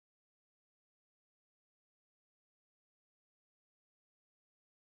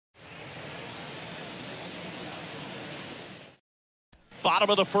bottom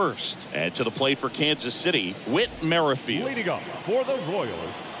of the first. And to the plate for Kansas City, Whit Merrifield. Leading up for the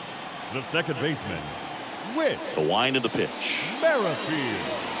Royals, the second baseman, Whit. The wind of the pitch.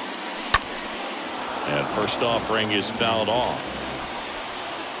 Merrifield. And first offering is fouled off.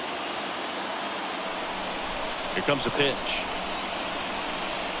 Here comes the pitch.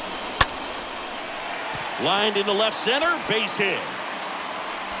 Lined into left center, base hit.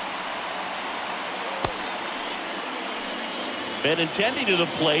 Benintendi to the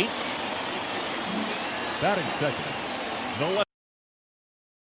plate. Batting second, the left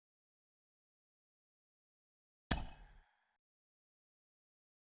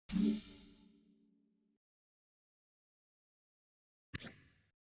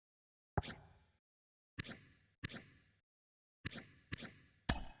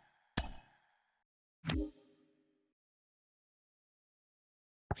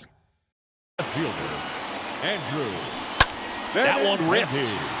fielder, Andrew. That one ripped.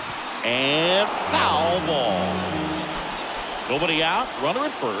 And foul ball. Nobody out. Runner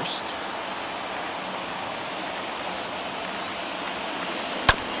at first.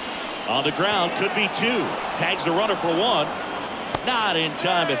 On the ground. Could be two. Tags the runner for one. Not in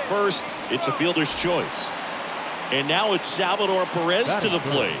time at first. It's a fielder's choice. And now it's Salvador Perez to the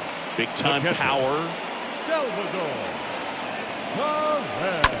plate. Big time power. Salvador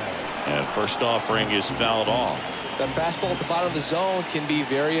Perez. And first offering is fouled off. That fastball at the bottom of the zone can be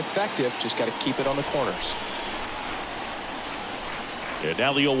very effective. Just got to keep it on the corners. And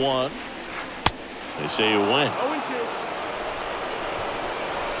now the 0-1. They say you win.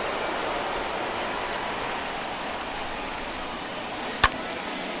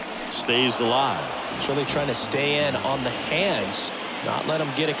 Stays alive. He's really trying to stay in on the hands, not let them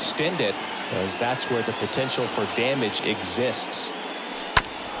get extended, because that's where the potential for damage exists.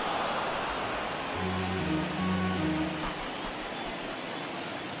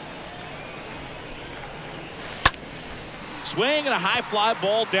 Swing and a high fly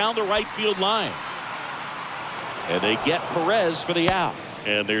ball down the right field line. And they get Perez for the out.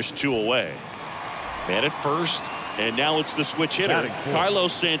 And there's two away. Man at first. And now it's the switch hitter,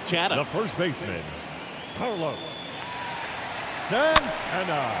 Carlos Santana. The first baseman, Carlos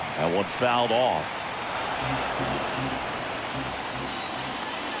Santana. That one fouled off.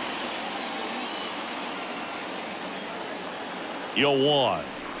 Yo one.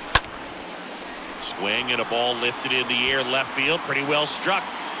 Swing and a ball lifted in the air left field. Pretty well struck.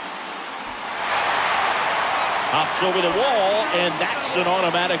 Hops over the wall, and that's an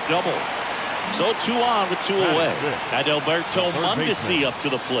automatic double. So 2 on with 2 away. Adalberto Mondesi up to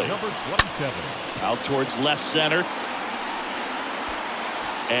the plate. Number 27. Out towards left center.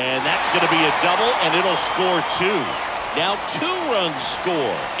 And that's going to be a double, and it'll score 2. Now 2 runs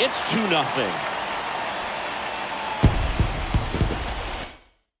score. It's 2-0.